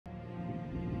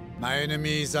My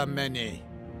enemies are many.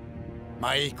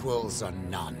 My equals are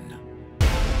none.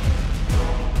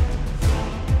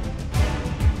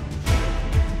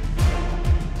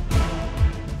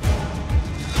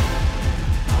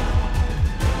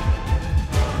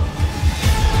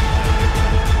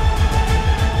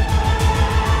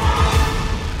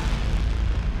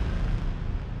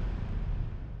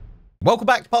 Welcome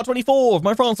back to part 24 of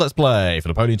my France Let's Play for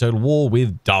Napoleon Total War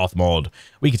with Darthmod.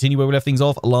 We continue where we left things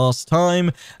off last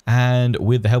time, and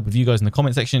with the help of you guys in the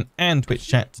comment section and Twitch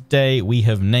chat today, we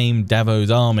have named Davo's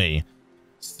army.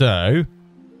 So,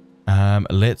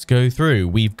 let's go through.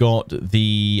 We've got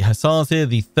the Hussars here,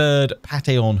 the 3rd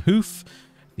Pâté Hoof,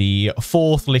 the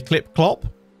 4th Leclip Clop,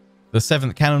 the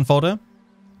 7th Cannon Fodder,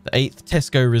 the 8th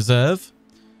Tesco Reserve.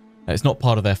 It's not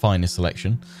part of their finest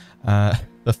selection. The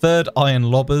 3rd Iron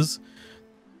Lobbers,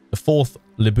 the 4th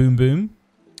Le Boom Boom,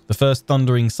 the 1st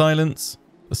Thundering Silence,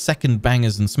 the 2nd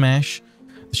Bangers and Smash,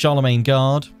 the Charlemagne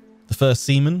Guard, the 1st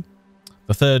Seamen,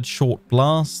 the 3rd Short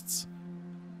Blasts,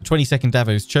 the 22nd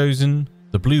Davo's Chosen,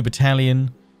 the Blue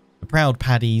Battalion, the Proud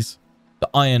Paddies, the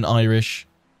Iron Irish,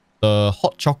 the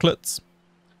Hot Chocolates,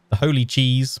 the Holy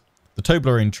Cheese, the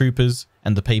Toblerone Troopers,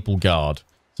 and the Papal Guard.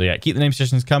 So yeah, keep the name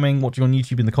suggestions coming. Watching on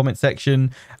YouTube in the comment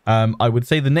section. I would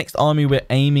say the next army we're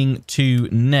aiming to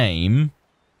name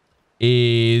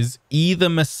is either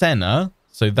Massena.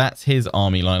 So that's his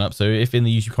army lineup. So if in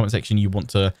the YouTube comment section you want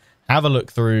to have a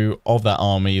look through of that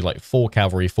army, like 4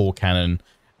 cavalry, 4 cannon,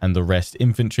 and the rest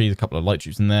infantry, a couple of light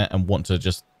troops in there, and want to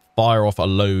just fire off a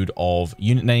load of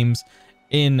unit names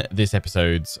in this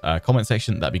episode's comment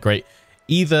section, that'd be great.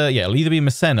 It'll either be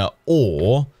Massena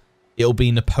or it'll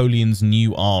be Napoleon's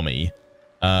new army,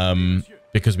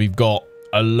 because we've got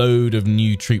a load of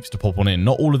new troops to pop on in.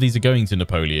 Not all of these are going to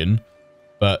Napoleon,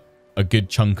 but a good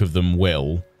chunk of them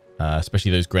will,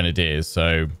 especially those grenadiers.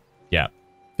 So yeah,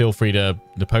 feel free to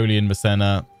Napoleon,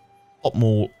 Massena, pop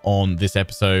more on this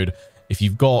episode. If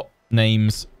you've got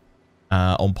names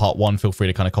on part 1, feel free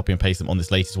to kind of copy and paste them on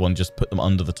this latest one. Just put them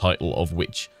under the title of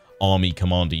which army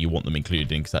commander you want them included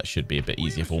in, because that should be a bit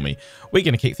easier for me. We're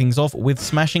going to kick things off with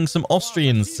smashing some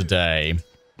Austrians today.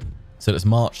 So let's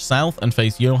march south and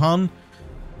face Johann.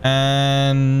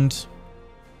 And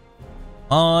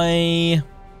I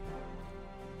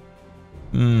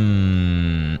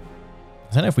don't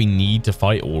know if we need to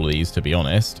fight all of these, to be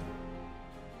honest.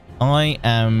 I'm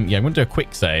going to do a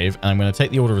quick save, and I'm going to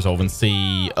take the order of resolve and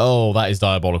see. Oh, that is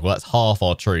diabolical. That's half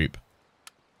our troop.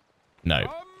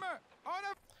 No.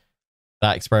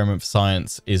 That experiment for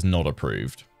science is not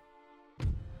approved.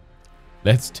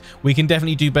 We can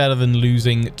definitely do better than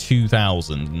losing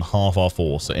 2,000 and half our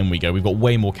force. So in we go. We've got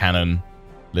way more cannon.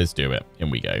 Let's do it.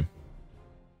 In we go.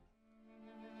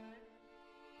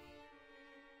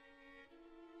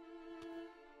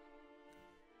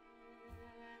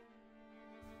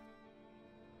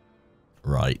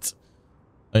 Right.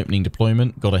 Opening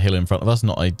deployment. Got a hill in front of us.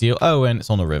 Not ideal. Oh, and it's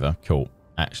on a river. Cool.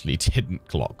 Actually didn't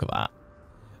clock that.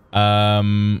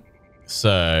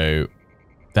 So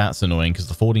that's annoying because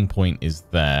the fording point is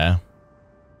there.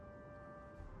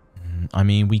 I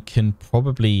mean, we can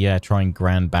probably try and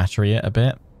grand battery it a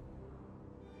bit.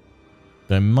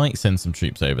 They might send some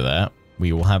troops over there.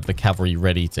 We will have the cavalry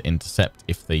ready to intercept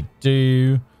if they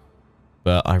do,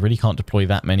 but I really can't deploy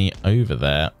that many over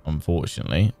there,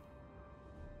 unfortunately.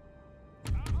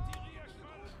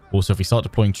 Also, if we start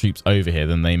deploying troops over here,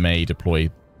 then they may deploy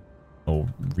or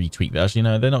retweak that. Actually,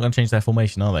 no, they're not going to change their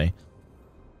formation, are they?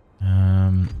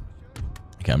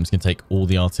 Okay, I'm just going to take all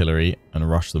the artillery and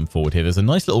rush them forward here. There's a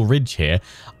nice little ridge here.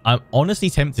 I'm honestly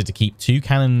tempted to keep two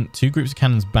groups of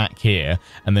cannons back here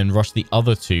and then rush the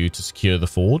other 2 to secure the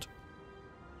ford.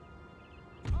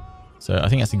 So I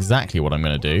think that's exactly what I'm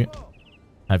going to do.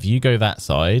 Have you go that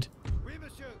side.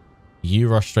 You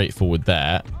rush straight forward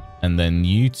there. And then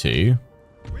you 2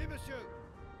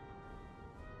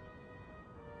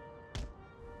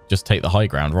 just take the high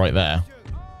ground right there.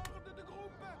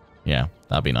 Yeah,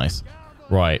 that'd be nice.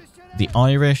 Right, the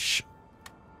Irish.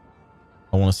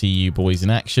 I want to see you boys in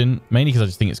action. Mainly because I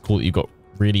just think it's cool that you've got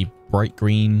really bright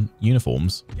green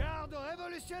uniforms.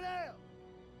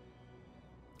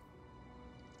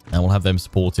 And we'll have them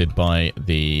supported by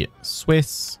the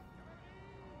Swiss.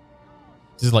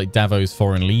 This is like Davo's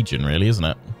Foreign Legion, really, isn't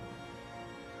it?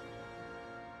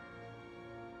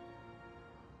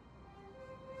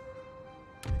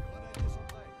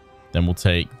 Then we'll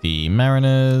take the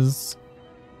Mariners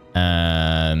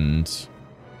and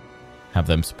have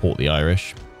them support the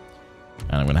Irish.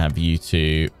 And I'm going to have you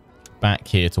 2 back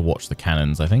here to watch the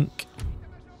cannons, I think.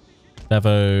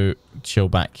 Davo, chill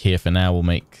back here for now.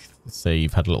 We'll say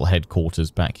you've had a little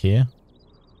headquarters back here.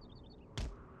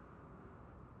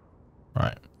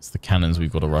 It's the cannons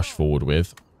we've got to rush forward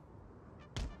with.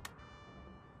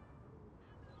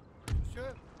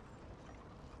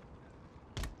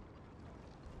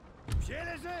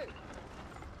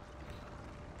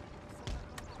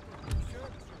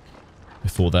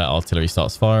 Before that, artillery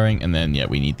starts firing. And then, yeah,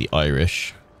 we need the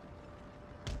Irish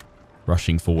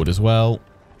rushing forward as well.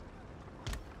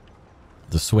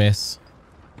 The Swiss.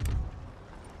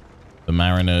 The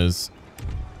Mariners.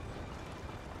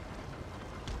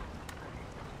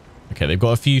 Okay, they've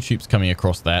got a few troops coming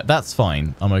across there. That's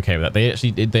fine. I'm okay with that. They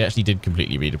actually did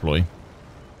completely redeploy.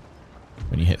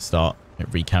 When you hit start, it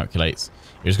recalculates.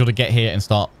 You just got to get here and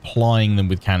start plying them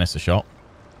with canister shot.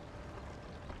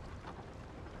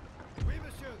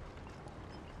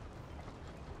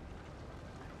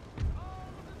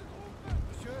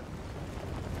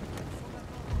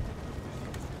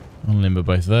 Unlimber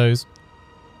both of those.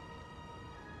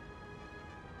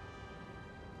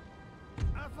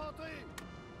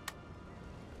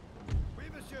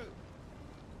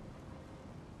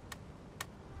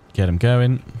 Get him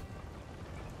going.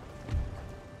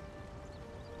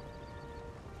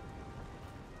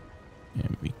 Here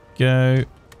we go.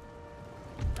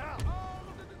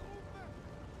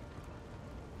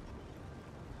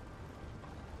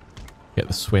 Get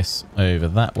the Swiss over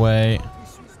that way.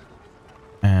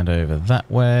 And over that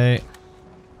way.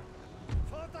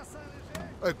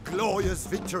 A glorious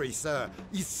victory, sir,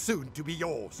 is soon to be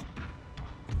yours.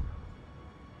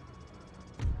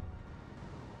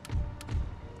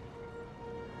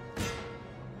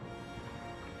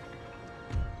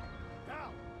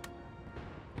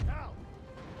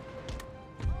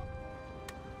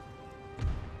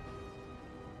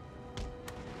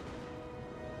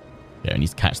 Yeah, I need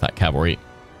to catch that cavalry.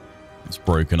 It's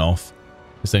broken off.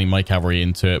 Sending my cavalry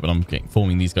into it, but I'm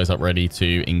forming these guys up ready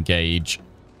to engage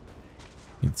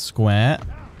in square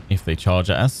if they charge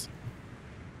at us.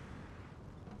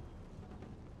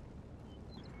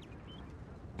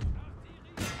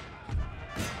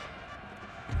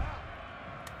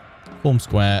 Form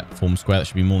square, form square. That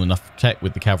should be more than enough to protect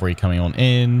with the cavalry coming on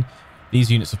in.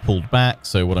 These units have pulled back,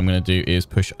 so what I'm going to do is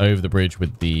push over the bridge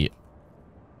with the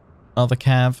other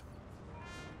cav.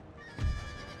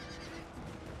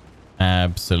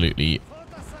 Absolutely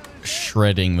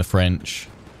shredding the French.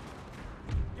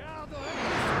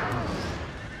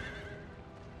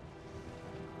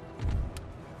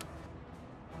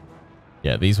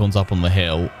 Yeah, these ones up on the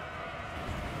hill.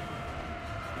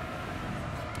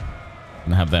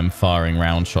 Gonna have them firing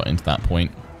round shot into that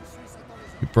point.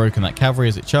 We've broken that cavalry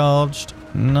as it charged.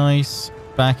 Nice.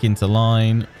 Back into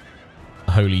line.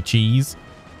 Holy cheese.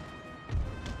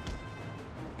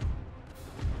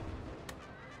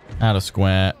 Out of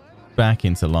square, back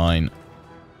into line,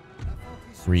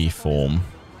 reform.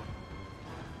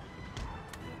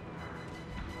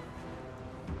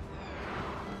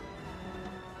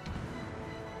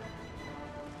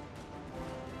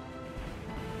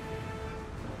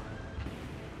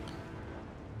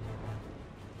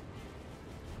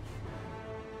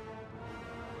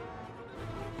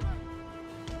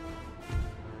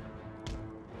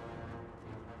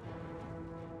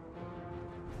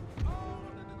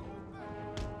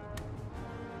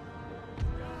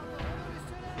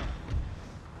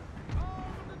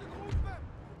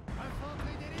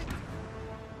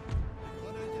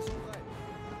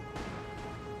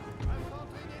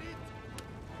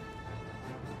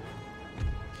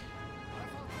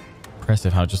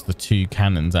 Impressive how just the two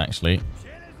cannons actually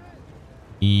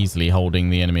easily holding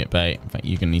the enemy at bay. In fact,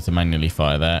 you're going to need to manually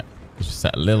fire there. Just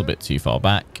set a little bit too far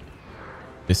back.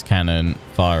 This cannon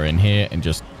fire in here and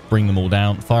just bring them all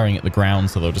down. Firing at the ground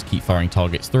so they'll just keep firing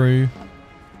targets through.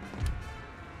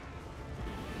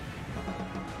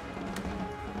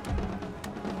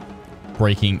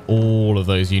 Breaking all of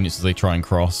those units as they try and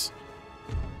cross.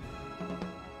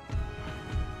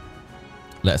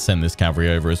 Let's send this cavalry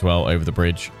over as well, over the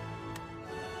bridge.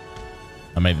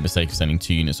 I made the mistake of sending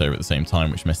two units over at the same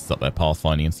time, which messes up their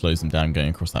pathfinding and slows them down going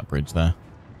across that bridge there.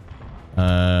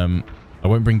 I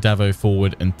won't bring Davo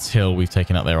forward until we've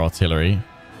taken out their artillery.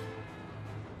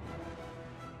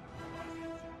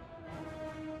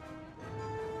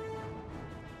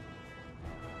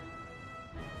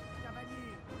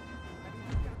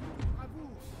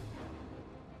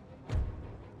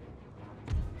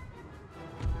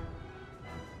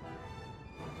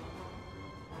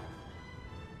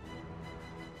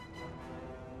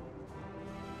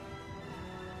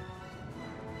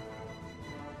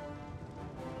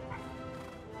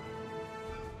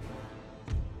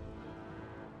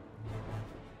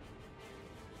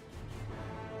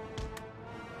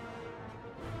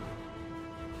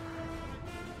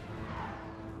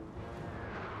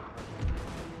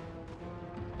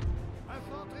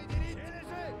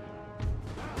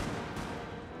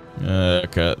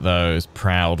 Look at those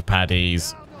proud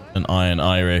paddies and Iron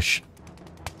Irish.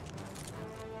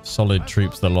 Solid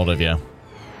troops, the lot of you.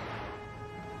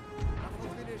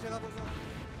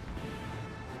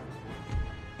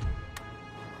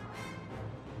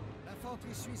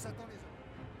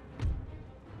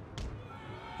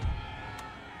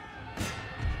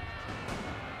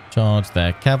 Charge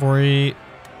their cavalry.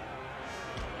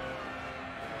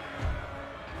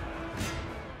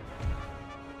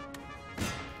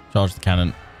 Charge the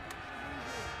cannon.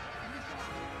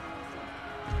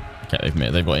 Okay,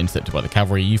 they've got intercepted by the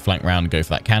cavalry. You flank round and go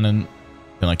for that cannon.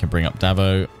 Then I can bring up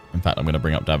Davo. In fact, I'm going to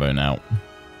bring up Davo now.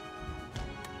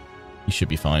 You should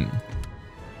be fine.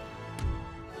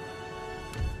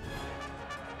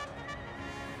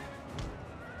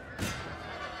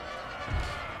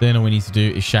 Then all we need to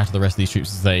do is shatter the rest of these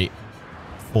troops as they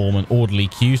form an orderly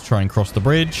queue to try and cross the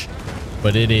bridge.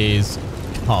 But it is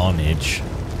carnage.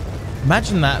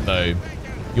 Imagine that though.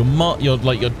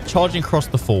 You're charging across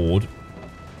the ford.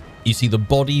 You see the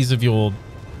bodies of your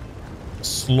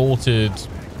slaughtered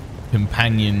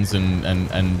companions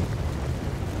and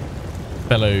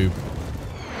fellow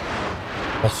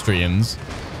Austrians.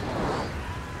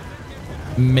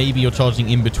 Maybe you're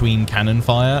charging in between cannon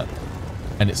fire,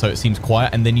 and so it seems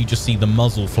quiet, and then you just see the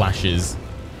muzzle flashes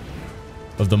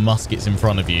of the muskets in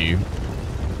front of you.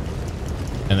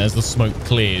 And as the smoke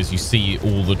clears, you see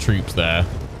all the troops there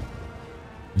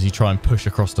as you try and push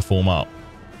across to form up.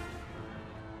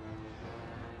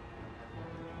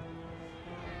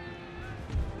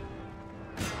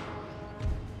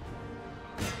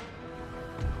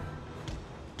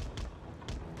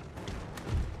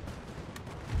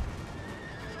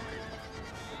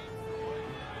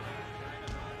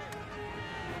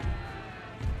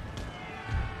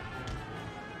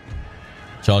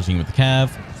 Charging with the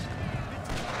cav.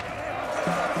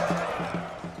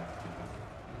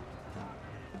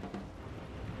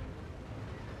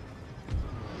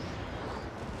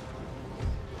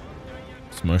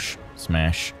 Smush,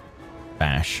 smash,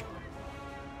 bash.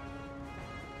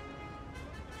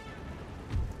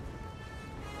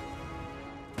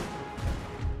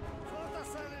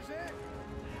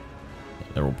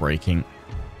 They're all breaking.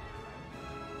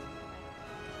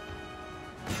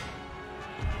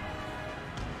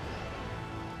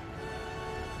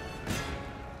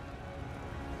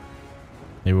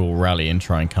 They will rally and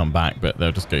try and come back, but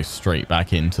they'll just go straight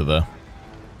back into the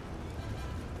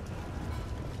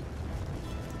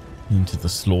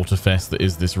slaughter fest that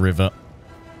is this river.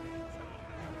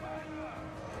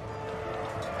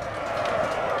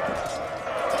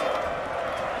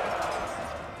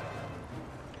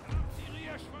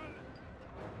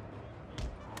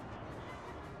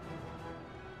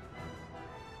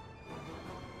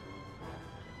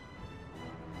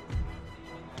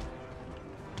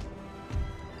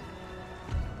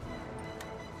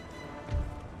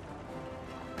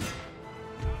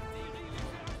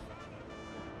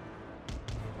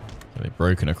 They've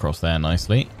broken across there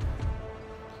nicely.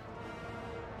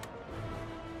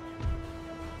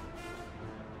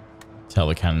 Tell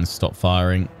the cannons stop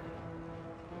firing.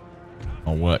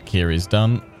 Our work here is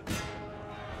done.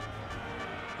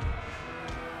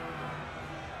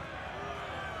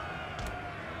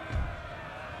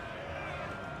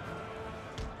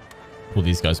 Pull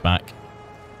these guys back.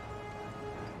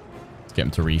 Let's get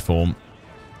them to reform.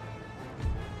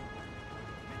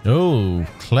 Oh,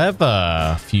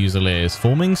 clever. Fusiliers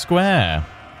forming square.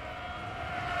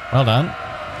 Well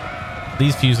done.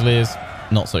 These Fusiliers,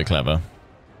 not so clever.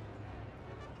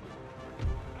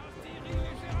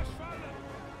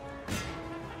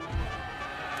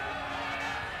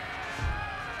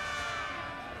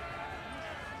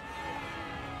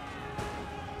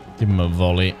 Give him a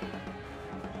volley.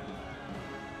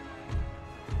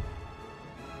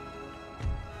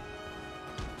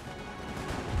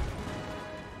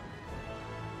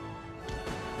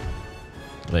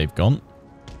 They've gone.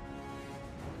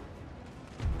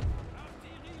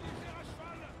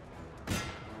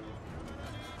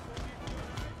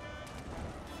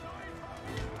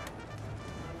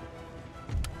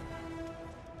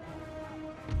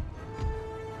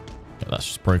 Okay, that's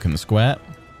just broken the square.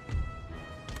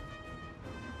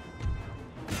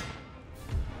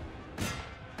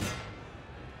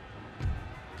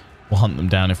 We'll hunt them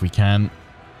down if we can.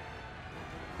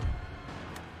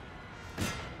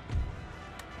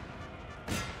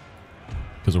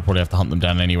 Because we'll probably have to hunt them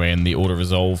down anyway, and the order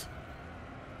resolve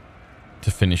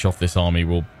to finish off this army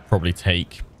will probably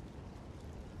take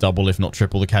double, if not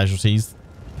triple, the casualties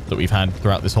that we've had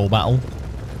throughout this whole battle.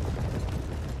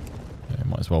 Okay,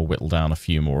 might as well whittle down a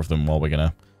few more of them while we're going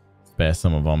to spare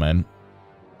some of our men.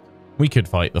 We could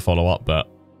fight the follow-up, but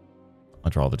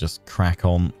I'd rather just crack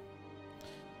on.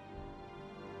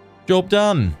 Job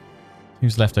done.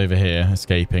 Who's left over here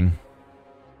escaping?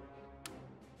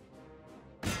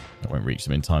 I won't reach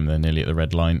them in time. They're nearly at the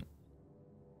red line.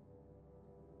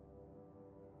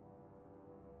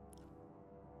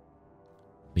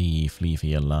 Flee for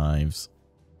your lives.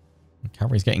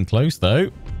 Cavalry's getting close, though.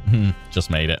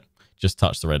 Just made it. Just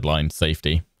touched the red line.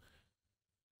 Safety.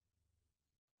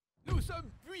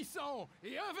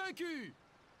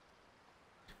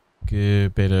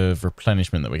 Good bit of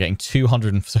replenishment that we're getting.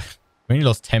 200. We only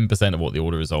lost 10% of what the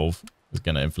order resolve was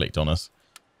going to inflict on us.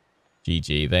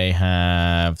 GG. They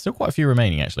have still quite a few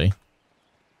remaining, actually.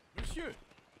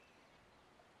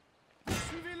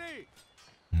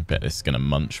 I bet this is going to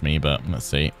munch me, but let's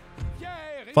see.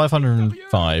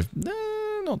 505.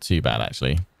 Not too bad,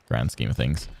 actually. Grand scheme of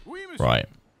things. Right.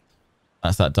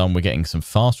 That's that done. We're getting some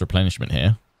fast replenishment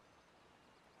here.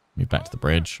 Move back to the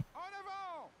bridge.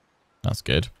 That's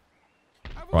good.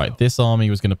 Right. This army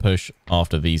was going to push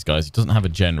after these guys. It doesn't have a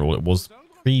general. It was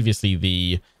previously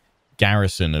the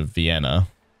garrison of Vienna.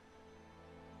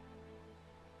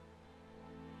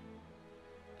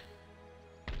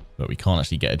 But we can't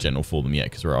actually get a general for them yet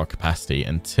because we're at our capacity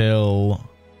until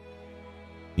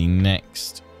the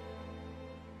next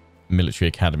military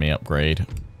academy upgrade.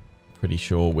 Pretty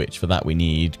sure which for that we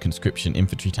need conscription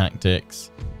infantry tactics.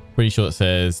 Pretty sure it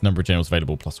says number of generals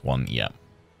available +1. Yeah.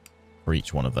 For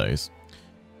each one of those.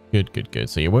 Good, good, good.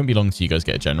 So it won't be long until you guys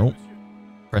get a general.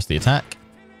 Press the attack.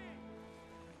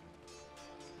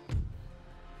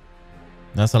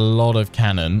 That's a lot of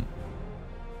cannon.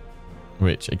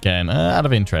 Which, again, out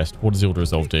of interest, what does the order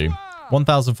resolve do?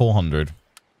 1,400.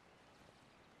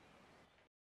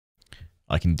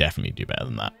 I can definitely do better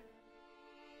than that.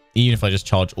 Even if I just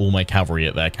charge all my cavalry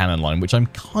at their cannon line, which I'm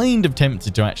kind of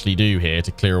tempted to actually do here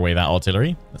to clear away that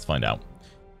artillery. Let's find out.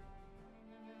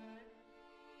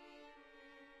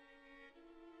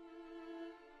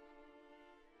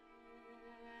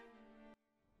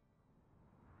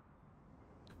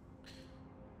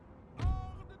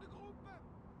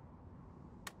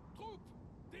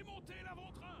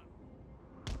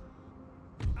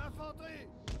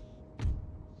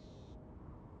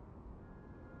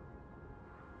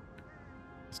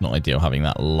 It's not ideal having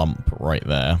that lump right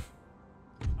there.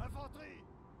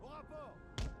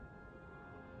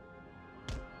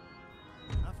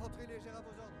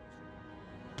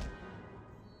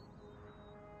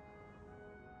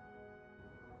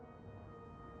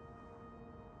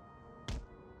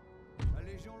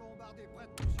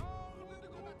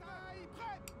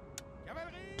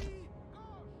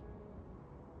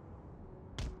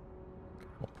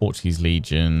 Portuguese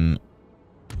Legion.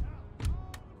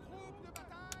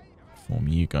 Form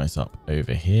you guys up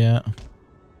over here.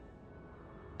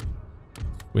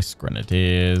 Swiss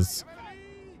Grenadiers.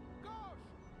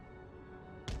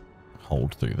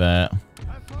 Hold through there.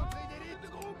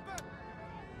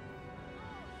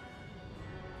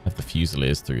 Have the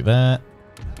Fusiliers through there.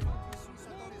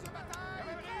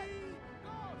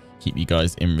 Keep you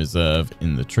guys in reserve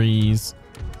in the trees.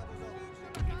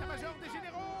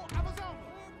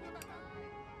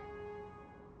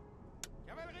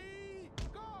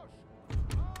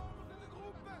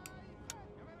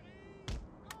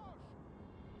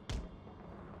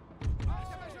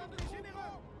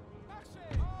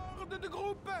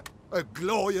 A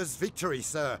glorious victory,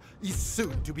 sir, is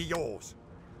soon to be yours.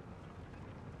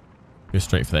 Go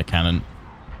straight for their cannon.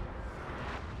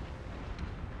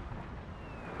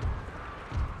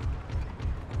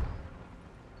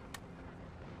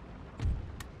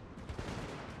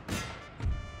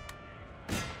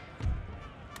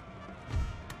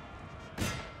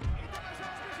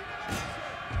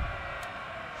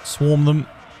 Swarm them.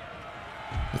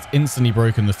 It's instantly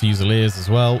broken the Fusiliers as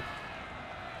well.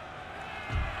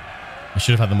 I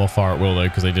should have had them more fire at will, though,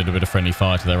 because they did a bit of friendly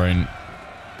fire to their own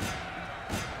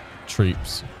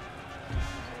troops.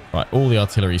 Right, all the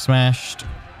artillery smashed.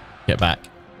 Get back.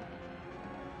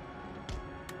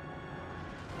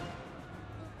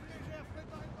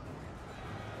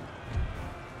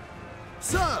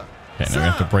 Sir! Okay, now we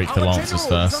have to break the lancers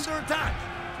first.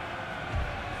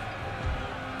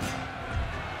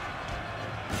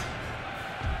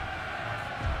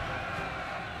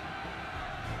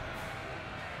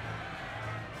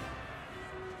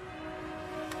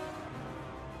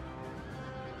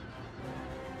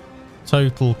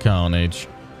 Total carnage.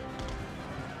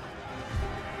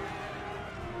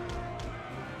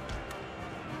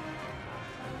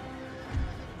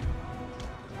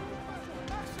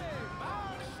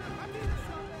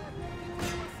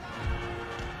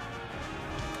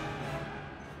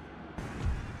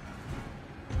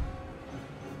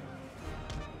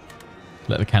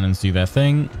 Let the cannons do their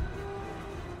thing.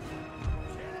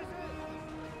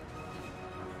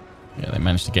 Yeah, they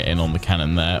managed to get in on the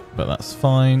cannon there, but that's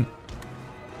fine.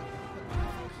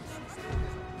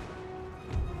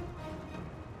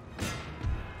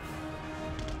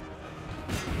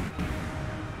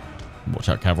 Watch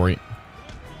out, cavalry.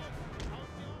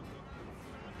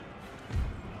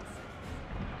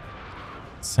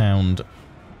 Sound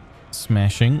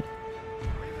smashing.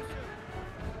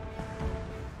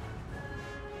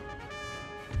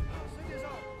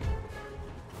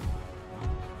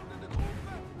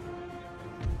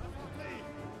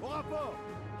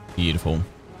 Beautiful.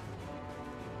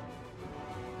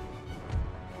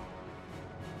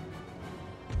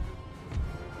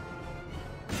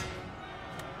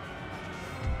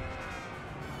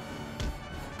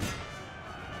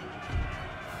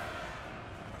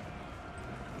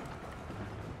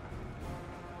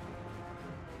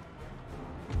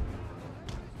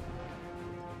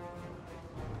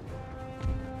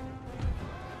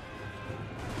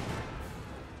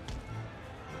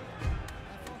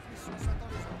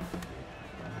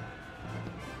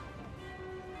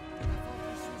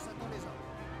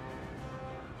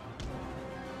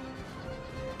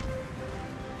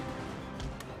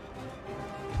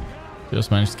 Just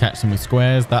managed to catch them with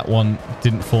squares. That one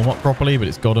didn't form up properly, but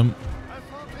it's got them.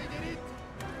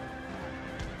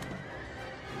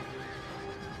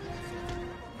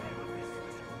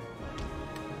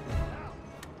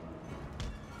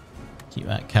 Keep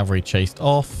that cavalry chased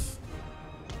off.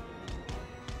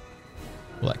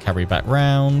 Pull that cavalry back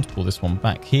round. Pull this one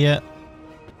back here.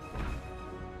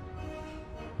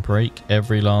 Break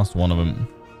every last one of them.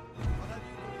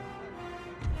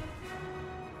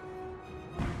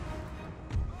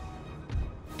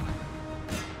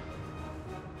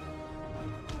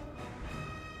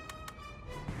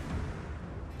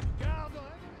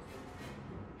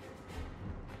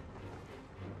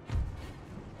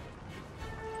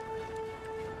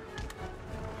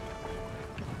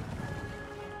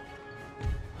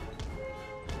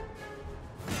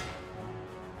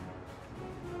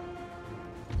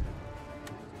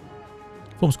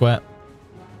 Form square.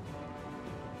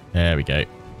 There we go.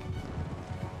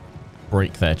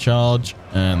 Break their charge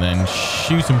and then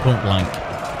shoot them point blank.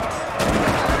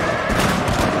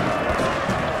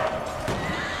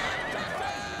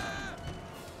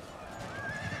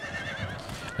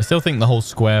 I still think the whole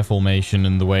square formation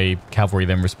and the way cavalry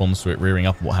then responds to it, rearing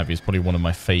up and what have you, is probably one of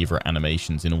my favorite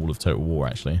animations in all of Total War,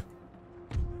 actually.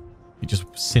 It just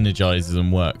synergizes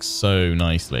and works so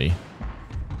nicely.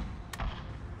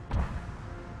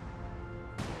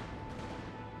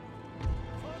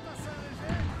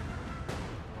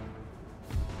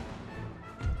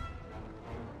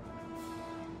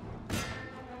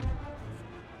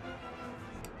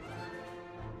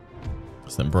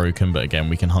 Them broken, but again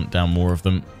we can hunt down more of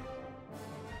them.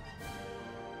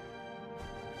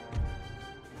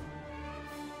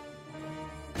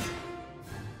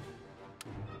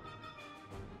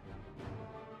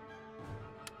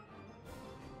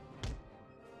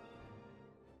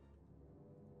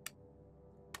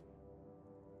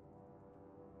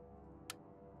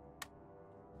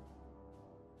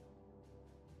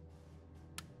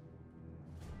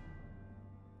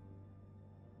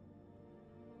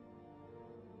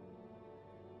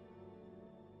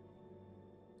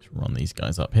 Run these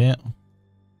guys up here.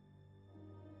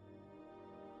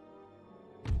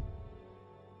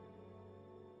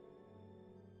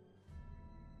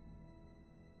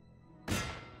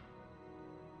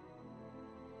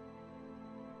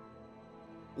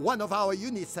 One of our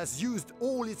units has used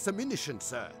all its ammunition,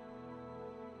 sir.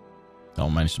 I'll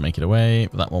manage to make it away,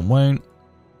 but that one won't.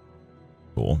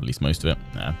 Or at least most of it.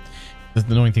 Nah. The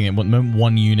annoying thing, when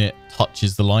one unit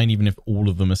touches the line, even if all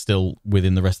of them are still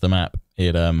within the rest of the map,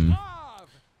 it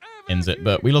ends it.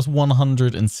 But we lost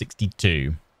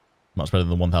 162. Much better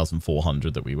than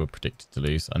 1,400 that we were predicted to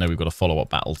lose. I know we've got a follow-up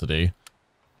battle to do,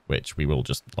 which we will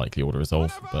just likely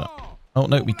auto-resolve. But oh,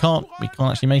 no, we can't. We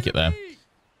can't actually make it there.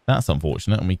 That's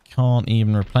unfortunate, and we can't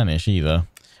even replenish either.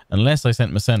 Unless I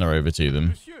sent Massena over to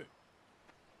them.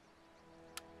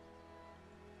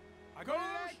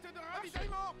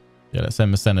 Yeah, let's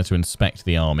send Massena to inspect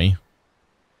the army.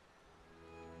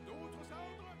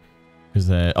 Because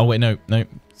they're... Oh, wait, no.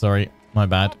 Sorry. My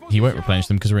bad. He won't replenish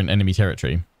them because we're in enemy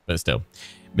territory. But still.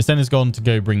 Massena's gone to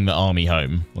go bring the army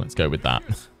home. Let's go with that.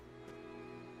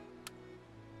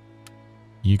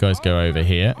 You guys go over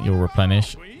here. You'll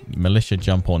replenish. Militia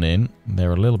jump on in.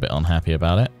 They're a little bit unhappy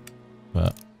about it.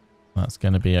 But that's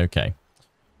going to be okay.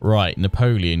 Right.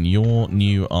 Napoleon, your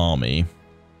new army...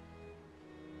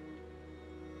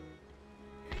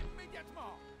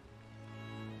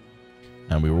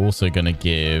 And we were also going to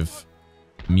give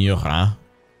Murat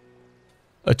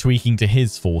a tweaking to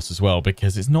his force as well,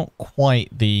 because it's not quite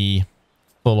the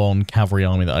full-on cavalry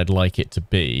army that I'd like it to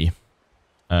be.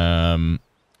 I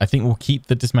think we'll keep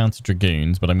the dismounted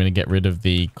dragoons, but I'm going to get rid of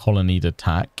the colony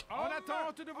d'attack.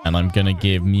 And I'm going to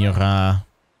give Murat...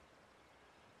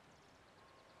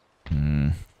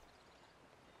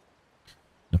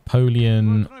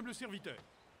 Napoleon...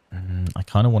 I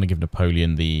kind of want to give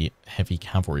Napoleon the heavy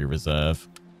cavalry reserve.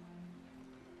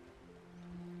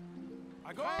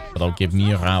 But I'll give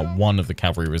Murat one of the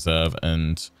cavalry reserve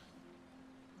and...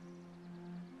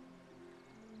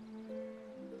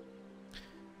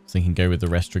 So he can go with the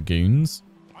rest dragoons.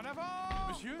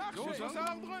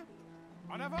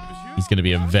 He's going to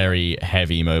be a very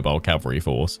heavy mobile cavalry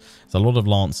force. There's a lot of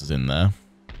lancers in there.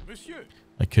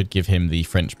 I could give him the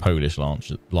French-Polish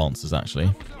lancers,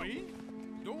 actually.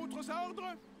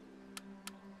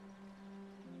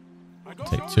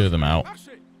 Take two of them out.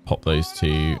 Pop those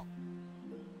two...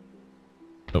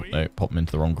 Oh, no. Pop them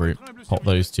into the wrong group. Pop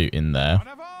those two in there.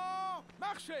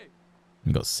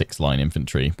 We've got 6 line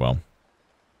infantry. Well,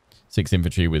 6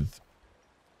 infantry with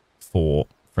 4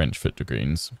 French foot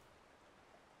dragoons.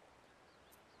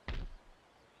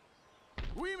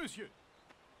 Oui, monsieur.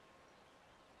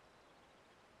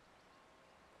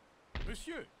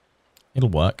 Monsieur. It'll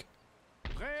work.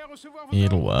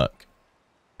 It'll work.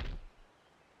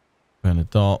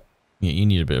 Bernadotte. Yeah, you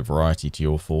need a bit of variety to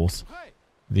your force.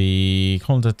 The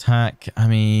column attack, I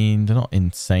mean, they're not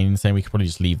insane. We could probably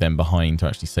just leave them behind to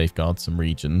actually safeguard some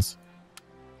regions.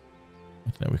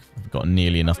 I don't know, we've got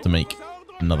nearly enough to make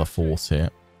another force here.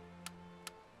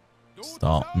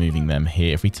 Start moving them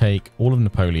here. If we take all of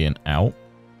Napoleon out,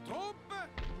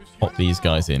 pop these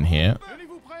guys in here.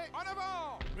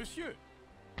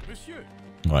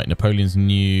 Right, Napoleon's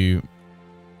new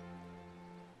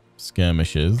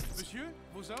skirmishers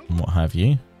and what have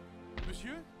you.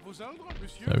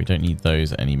 So we don't need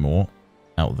those anymore.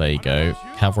 Out they go.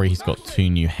 Cavalry, he's got 2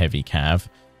 new heavy cav.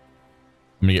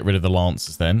 I'm going to get rid of the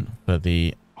lancers then for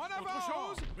the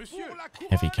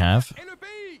heavy cav.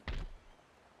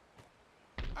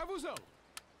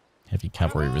 Heavy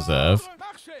cavalry reserve.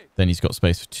 Then he's got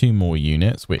space for 2 more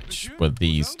units, which were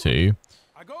these 2.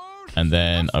 And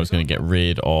then I was going to get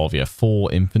rid of,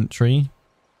 4 infantry.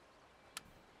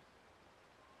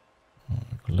 Oh,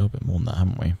 we've got a little bit more than that,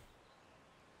 haven't we?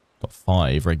 Got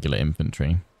 5 regular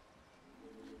infantry.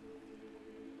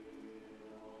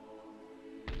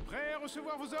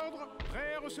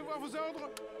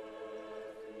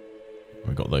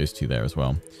 We've got those 2 there as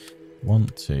well. 1,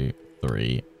 2,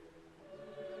 3,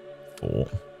 4.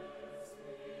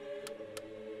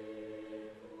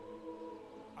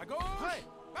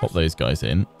 Pop those guys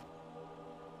in.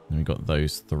 Then we've got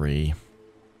those 3.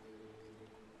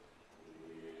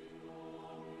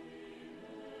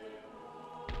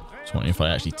 Just wondering if I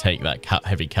actually take that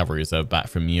heavy cavalry reserve back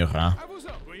from Murat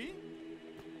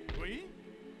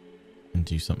and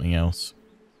do something else.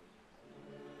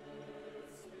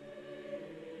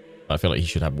 I feel like he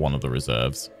should have one of the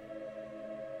reserves.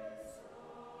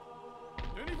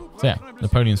 So yeah,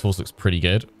 Napoleon's force looks pretty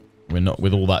good. We're not,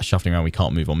 with all that shuffling around, we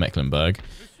can't move on Mecklenburg.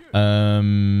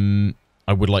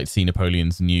 I would like to see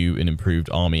Napoleon's new and improved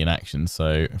army in action.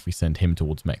 So if we send him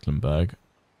towards Mecklenburg,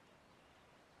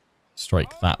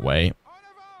 strike that way,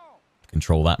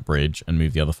 control that bridge, and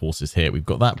move the other forces here. We've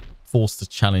got that force to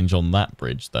challenge on that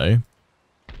bridge, though,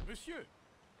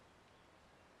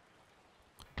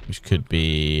 which could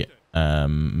be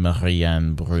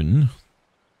Marienbrunn.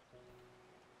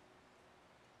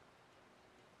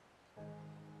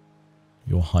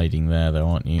 You're hiding there, though,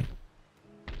 aren't you?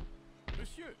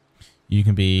 You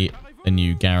can be a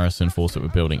new garrison force that we're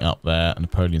building up there. And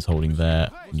Napoleon's holding there,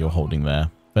 and you're holding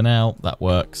there. For now, that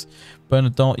works.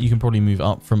 Bernadotte, you can probably move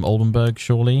up from Oldenburg,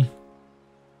 surely.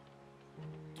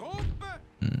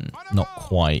 Not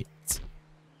quite.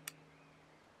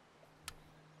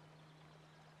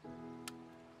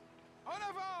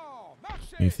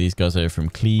 Move these guys over from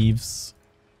Cleves.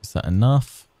 Is that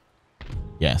enough?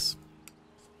 Yes.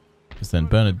 Because then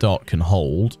Bernadotte can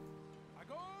hold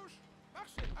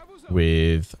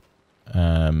with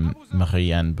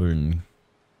Marienbrunn.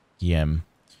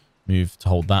 Move to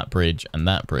hold that bridge and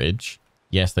that bridge.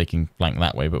 Yes, they can flank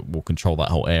that way, but we'll control that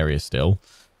whole area still.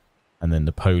 And then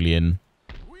Napoleon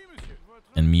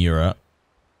and Murat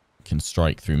can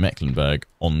strike through Mecklenburg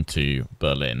onto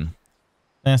Berlin.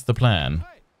 That's the plan.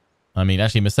 I mean,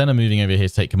 actually, Massena moving over here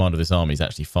to take command of this army is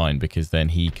actually fine, because then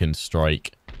he can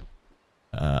strike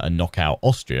and knock out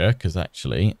Austria, because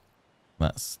actually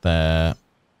that's their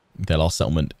last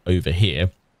settlement over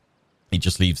here. It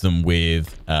just leaves them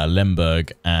with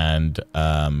Lemberg and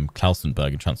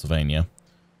Klausenberg in Transylvania.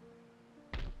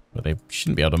 But they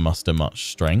shouldn't be able to muster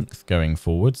much strength going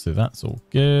forward, so that's all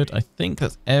good. I think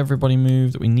that's everybody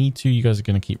moved that we need to. You guys are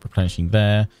going to keep replenishing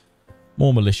there.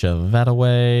 More militia that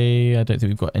away. I don't think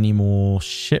we've got any more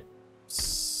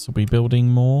ships. Are we building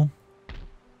more?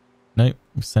 Nope.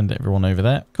 We'll send everyone over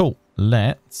there. Cool.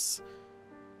 Let's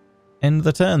end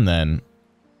the turn then.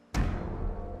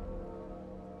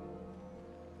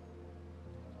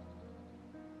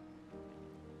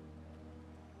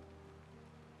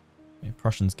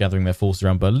 Prussians gathering their forces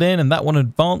around Berlin, and that one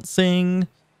advancing,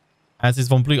 as is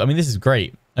von Blue. I mean, this is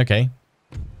great. Okay.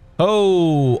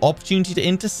 Oh, opportunity to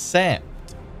intercept.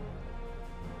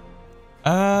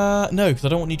 No, because I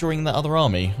don't want you drawing that other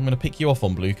army. I'm going to pick you off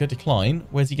on Blucher. Decline.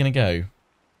 Where's he going to go?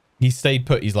 He stayed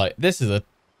put. He's like,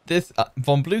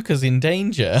 von Blucher's in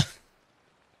danger.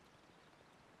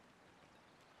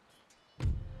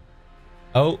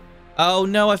 Oh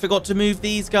no, I forgot to move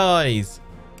these guys.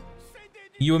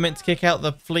 You were meant to kick out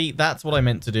the fleet. That's what I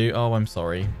meant to do. Oh, I'm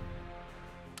sorry.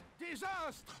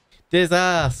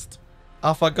 Disaster.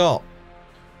 I forgot.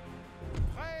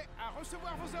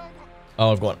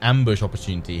 Oh, I've got an ambush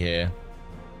opportunity here.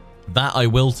 That I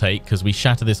will take because we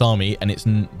shatter this army and it's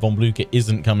von Blücher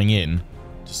isn't coming in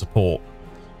to support.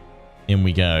 In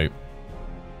we go.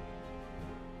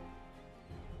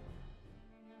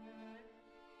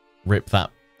 Rip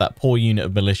that poor unit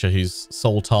of militia whose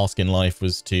sole task in life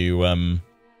was to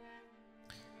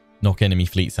knock enemy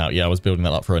fleets out. Yeah, I was building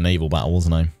that up for a naval battle,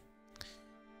 wasn't I?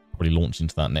 Probably launch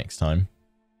into that next time.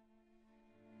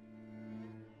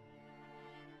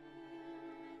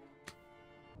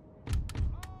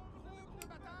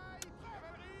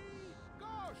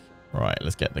 Right,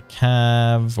 let's get the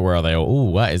cav. Where are they?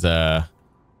 Oh, that is a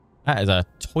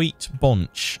Toit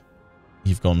Bonch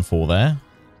you've gone for there.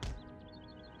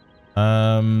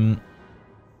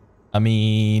 I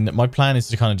mean, my plan is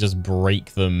to kind of just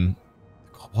break them.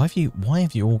 God, why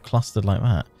have you all clustered like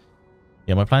that?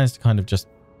 Yeah, my plan is to kind of just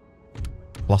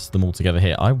cluster them all together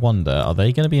here. I wonder, are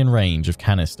they going to be in range of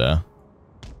canister?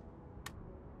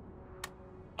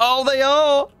 Oh, they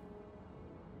are!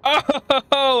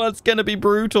 Oh, that's going to be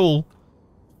brutal.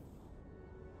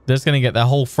 They're just going to get, their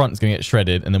whole front's going to get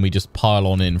shredded, and then we just pile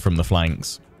on in from the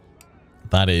flanks.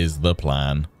 That is the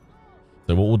plan.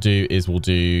 So what we'll do is we'll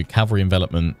do cavalry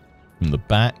envelopment from the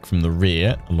back, from the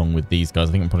rear, along with these guys.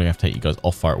 I think I'm probably going to have to take you guys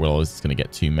off fire at will, or it's going to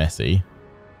get too messy.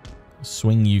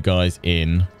 Swing you guys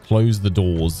in. Close the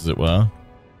doors, as it were.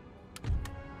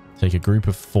 Take a group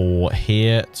of 4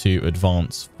 here to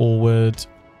advance forward.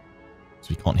 So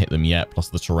we can't hit them yet, plus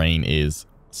the terrain is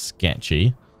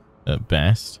sketchy at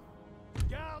best.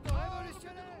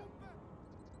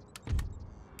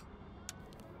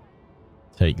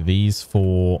 Take these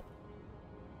 4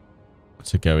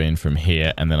 to go in from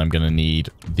here, and then I'm going to need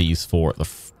these 4 at the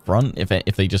front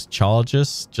if they just charge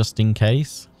us, just in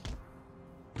case.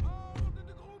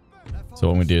 So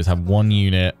what I'm going to do is have 1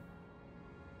 unit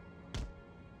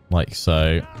like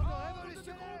so.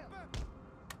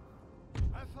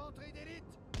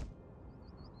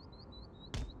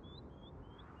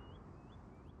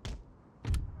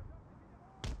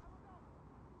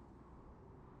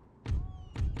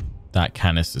 That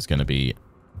canister is going to be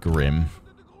grim.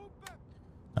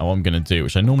 Now what I'm going to do,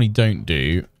 which I normally don't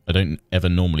do, I don't ever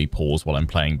normally pause while I'm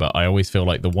playing, but I always feel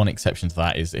like the one exception to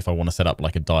that is if I want to set up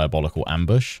like a diabolical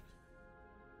ambush.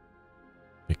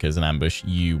 Because an ambush,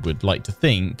 you would like to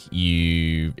think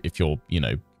if you're, you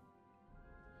know,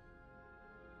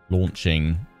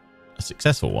 launching a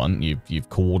successful one, you've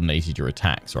coordinated your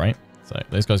attacks, right? So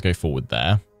those guys go forward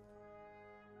there.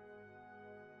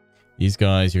 These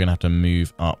guys, you're going to have to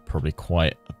move up probably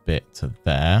quite a bit to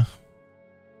there.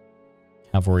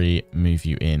 Cavalry, move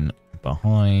you in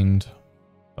behind.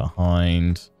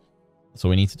 That's all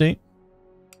we need to do.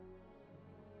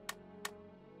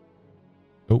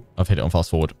 Oh, I've hit it on fast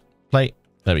forward. Play.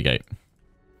 There we go.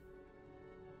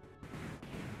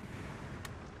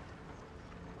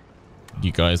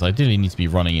 You guys ideally need to be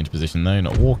running into position though,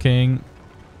 not walking.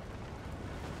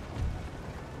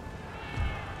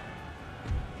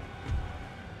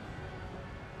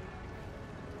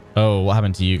 Oh, what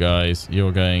happened to you guys?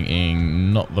 You're going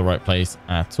in not the right place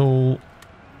at all.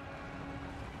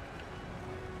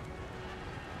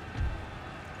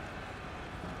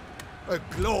 A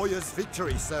glorious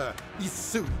victory, sir, is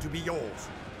soon to be yours.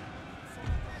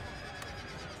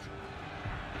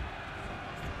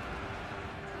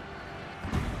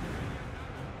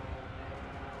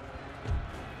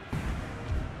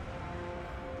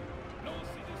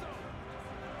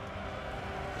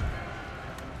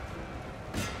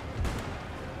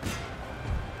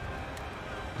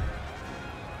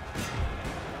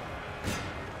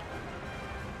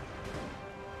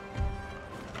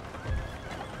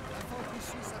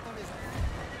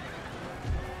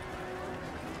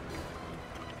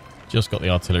 Just got the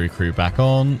artillery crew back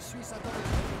on.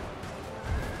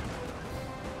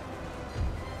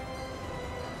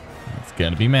 It's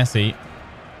going to be messy.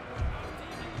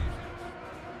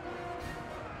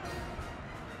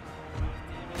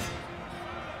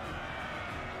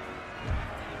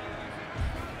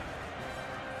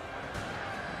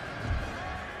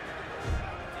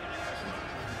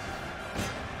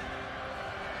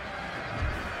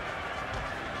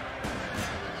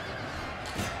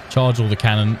 Charge all the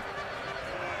cannon.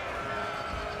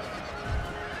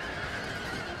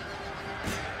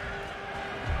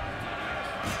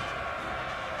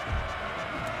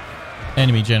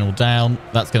 Enemy general down.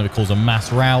 That's going to cause a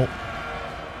mass rout.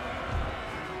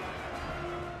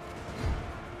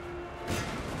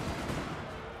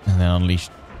 And then unleash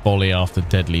volley after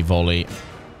deadly volley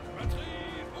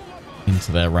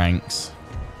into their ranks.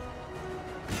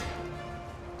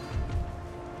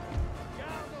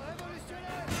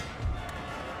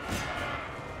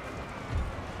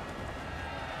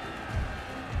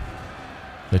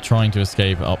 They're trying to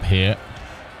escape up here.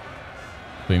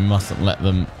 We mustn't let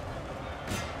them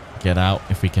get out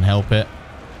if we can help it.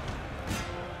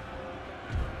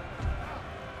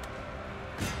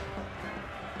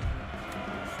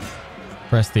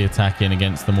 Press the attack in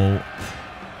against them all.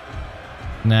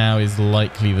 Now is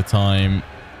likely the time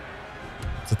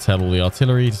to tell all the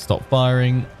artillery to stop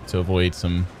firing to avoid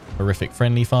some horrific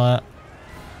friendly fire.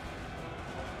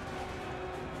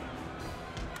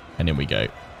 And in we go.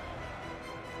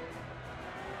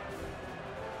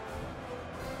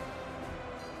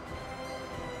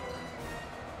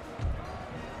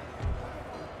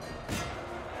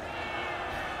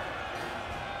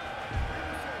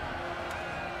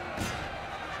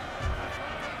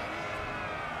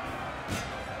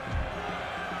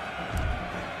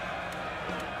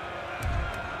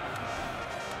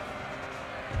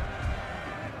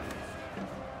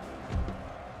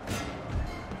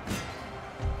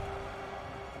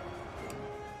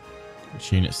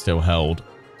 Which unit's still held?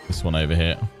 This one over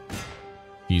here.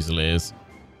 Fusiliers.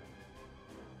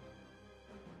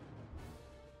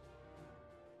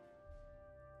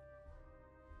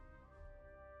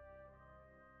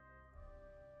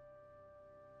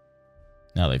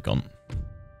 Now they've gone.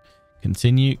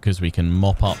 Continue, because we can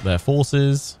mop up their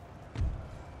forces.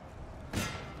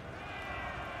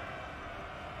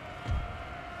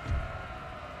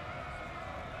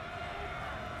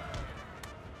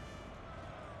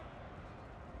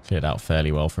 Cleared out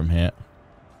fairly well from here.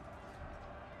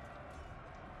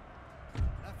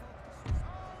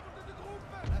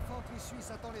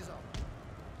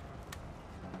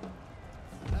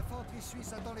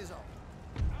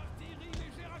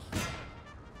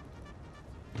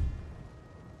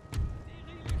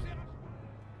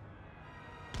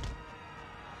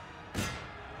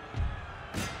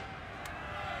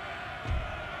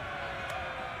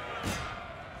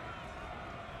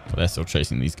 But they're still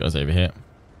chasing these guys over here.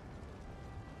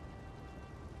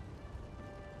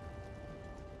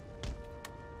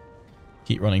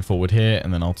 Keep running forward here,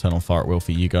 and then I'll turn on fire at will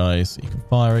for you guys. You can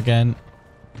fire again.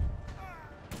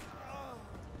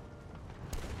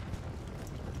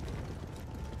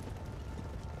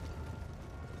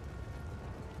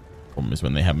 Problem is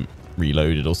when they haven't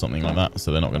reloaded or something like that,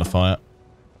 so they're not going to fire.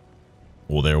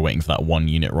 Or they're waiting for that one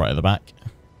unit right at the back.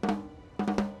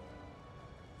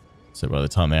 So by the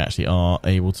time they actually are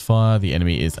able to fire, the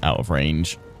enemy is out of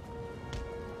range.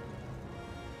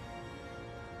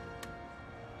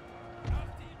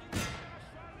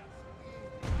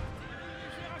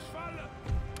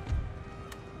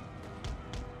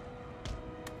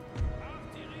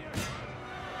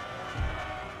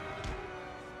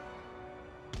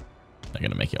 They're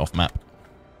going to make it off map.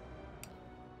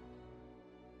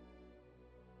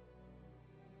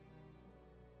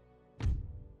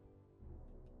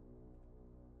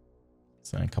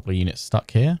 So a couple of units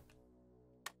stuck here.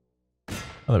 Oh,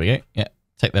 there we go. Yeah,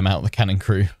 take them out of the cannon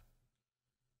crew.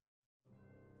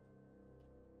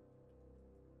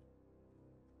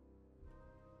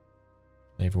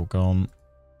 They've all gone.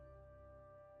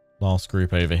 Last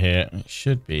group over here. It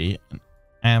should be an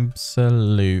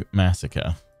absolute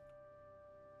massacre.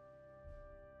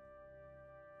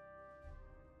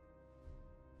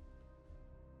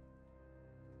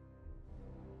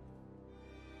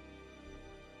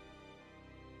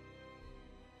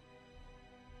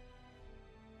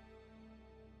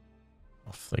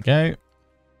 Off they go.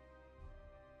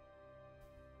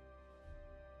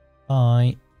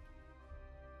 Bye.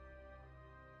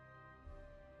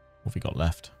 What have we got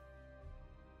left?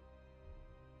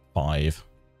 5.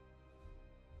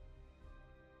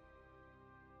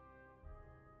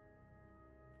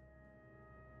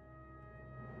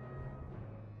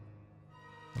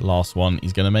 Last one.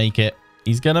 He's going to make it.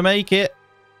 He's going to make it.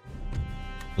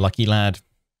 Lucky lad.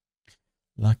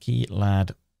 Lucky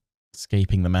lad.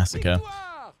 Escaping the massacre.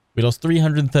 We lost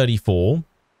 334.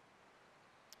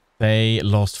 They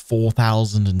lost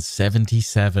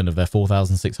 4,077 of their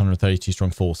 4,632 strong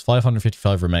force.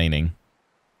 555 remaining.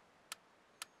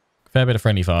 Fair bit of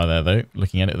friendly fire there, though.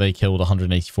 Looking at it, they killed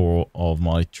 184 of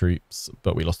my troops,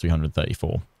 but we lost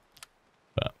 334.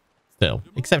 But still,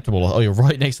 acceptable. Oh, you're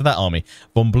right next to that army.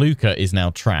 Von Blucher is now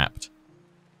trapped.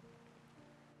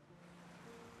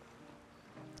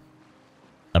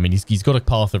 I mean, he's got a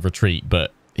path of retreat,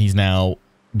 but he's now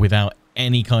without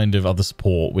any kind of other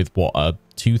support with, what, a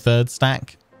 2/3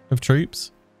 stack of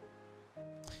troops?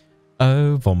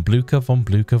 Oh, Von Blucher, Von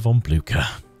Blucher, Von Blucher.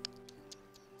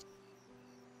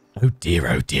 Oh dear,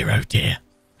 oh dear, oh dear.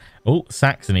 Oh,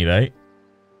 Saxony, though.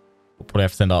 We'll probably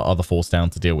have to send our other force down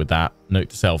to deal with that. Note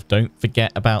to self, don't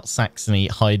forget about Saxony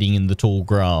hiding in the tall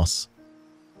grass.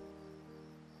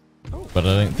 But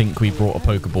I don't think we brought a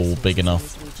Pokeball big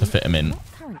enough to fit him in.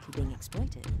 Currently being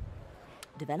exploited.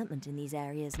 Development in these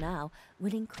areas now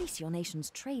will increase your nation's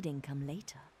trade income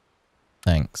later.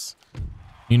 Thanks.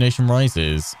 New nation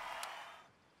rises.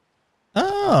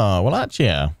 Ah, well, actually,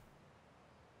 yeah.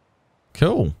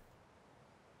 Cool.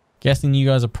 Guessing you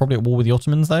guys are probably at war with the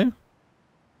Ottomans, though?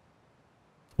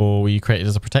 Or were you created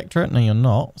as a protectorate? No, you're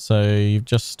not. So you've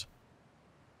just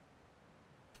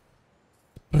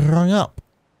sprung up.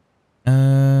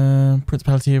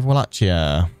 Principality of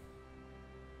Wallachia.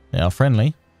 They are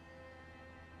friendly.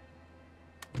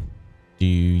 Do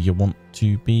you want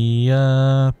to be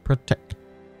a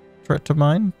protectorate of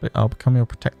mine? I'll become your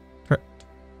protectorate.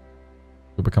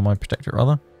 You'll become my protectorate,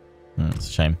 rather. It's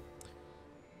a shame.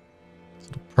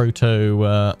 Sort of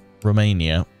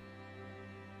proto-Romania.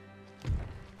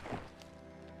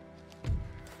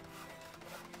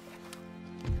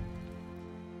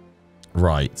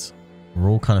 Right. We're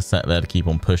all kind of set there to keep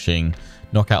on pushing.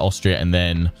 Knock out Austria and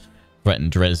then threaten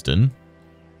Dresden.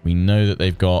 We know that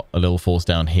they've got a little force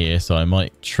down here, so I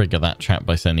might trigger that trap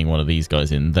by sending one of these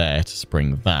guys in there to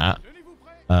spring that.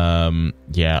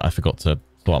 Yeah, I forgot to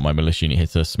pull out my militia unit here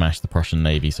to smash the Prussian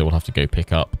navy, so we'll have to go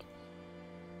pick up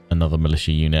another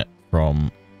militia unit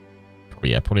from...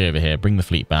 yeah, probably over here. Bring the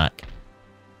fleet back.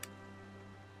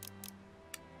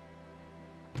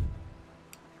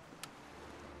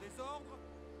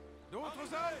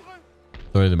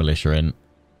 Throw the militia in.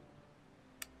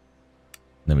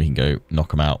 Then we can go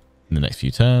knock them out in the next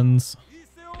few turns.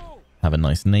 Have a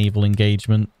nice naval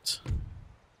engagement.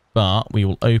 But we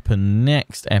will open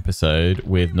next episode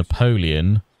with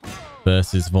Napoleon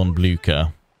versus Von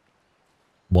Blucher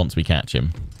once we catch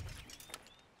him.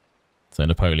 So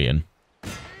Napoleon.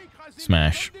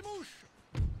 Smash.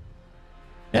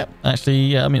 Yep,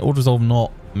 actually, I mean, Order Resolve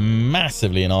not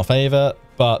massively in our favour,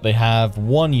 but they have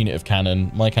one unit of cannon.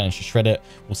 My cannon should shred it.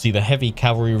 We'll see the heavy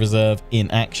cavalry reserve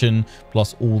in action,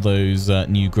 plus all those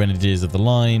new grenadiers of the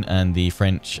line and the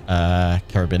French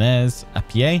carabiniers à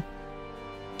pied.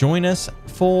 Join us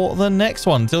for the next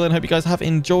one. Until then, hope you guys have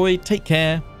enjoyed. Take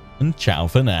care and ciao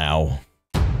for now.